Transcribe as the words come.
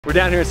We're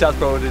down here in South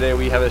Provo today.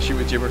 We have a shoot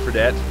with Jimmer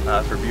Fredette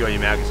for BYU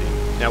Magazine.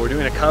 Now we're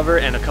doing a cover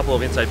and a couple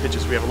of inside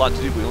pitches. We have a lot to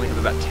do, but we only have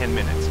about 10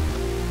 minutes.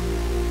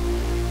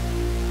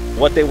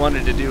 What they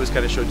wanted to do was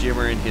kind of show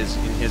Jimmer in his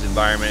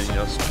environment, you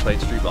know, playing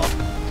street ball.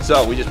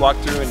 So we just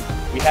walked through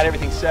and we had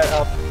everything set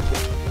up.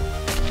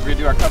 We're gonna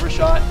do our cover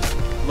shot,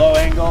 low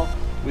angle,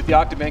 with the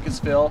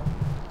Octobancus fill,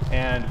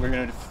 and we're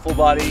gonna do full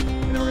body,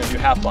 and then we're gonna do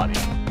half body.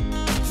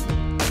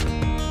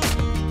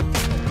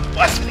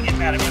 What's gonna get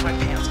mad at me in my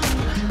pants?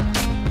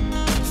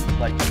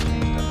 Light just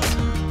changed on this.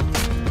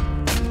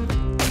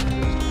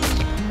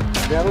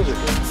 Yeah, those are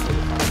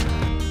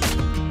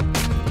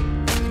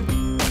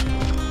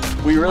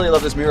good. We really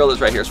love this mural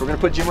that's right here, so we're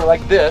gonna put Jimmer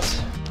like this,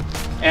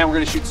 and we're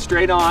gonna shoot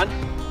straight on,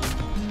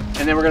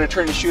 and then we're gonna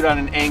turn to shoot on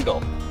an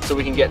angle, so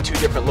we can get two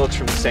different looks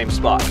from the same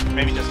spot.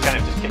 Maybe just kind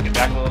of kick it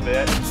back a little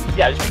bit.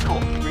 Yeah, just be cool.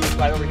 Bring this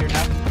right over here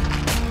now.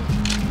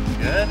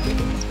 Good.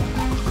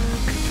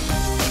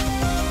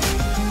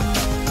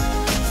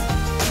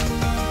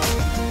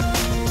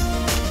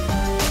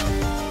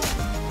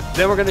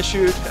 Then we're going to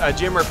shoot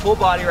Jimmer full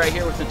body right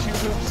here with the two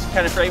hoops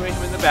kind of framing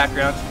him in the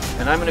background.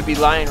 And I'm going to be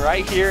lying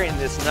right here in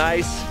this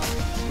nice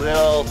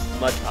little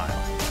mud pile.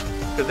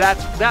 Because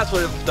that's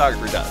what a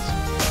photographer does.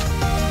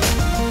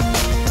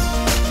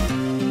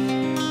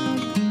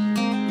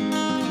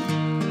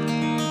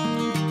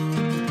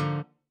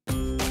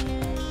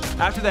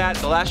 After that,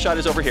 the last shot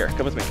is over here.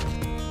 Come with me.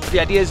 The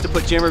idea is to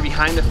put Jimmer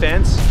behind the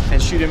fence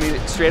and shoot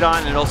him straight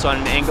on and also on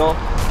an angle.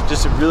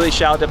 Just a really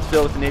shallow depth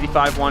field with an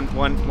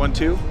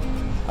 85-1-2.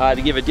 To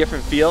give a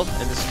different feel,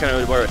 and this is kind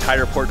of more of a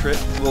tighter portrait.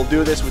 We'll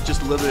do this with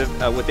just a little bit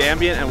of with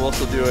ambient, and we'll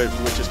also do it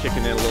with just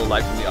kicking in a little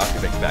light from the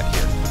Octobanc back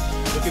here.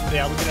 Looking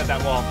at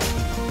that wall. A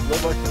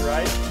little more to the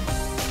right.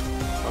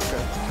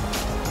 Okay.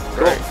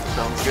 Cool. Great.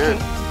 Sounds good.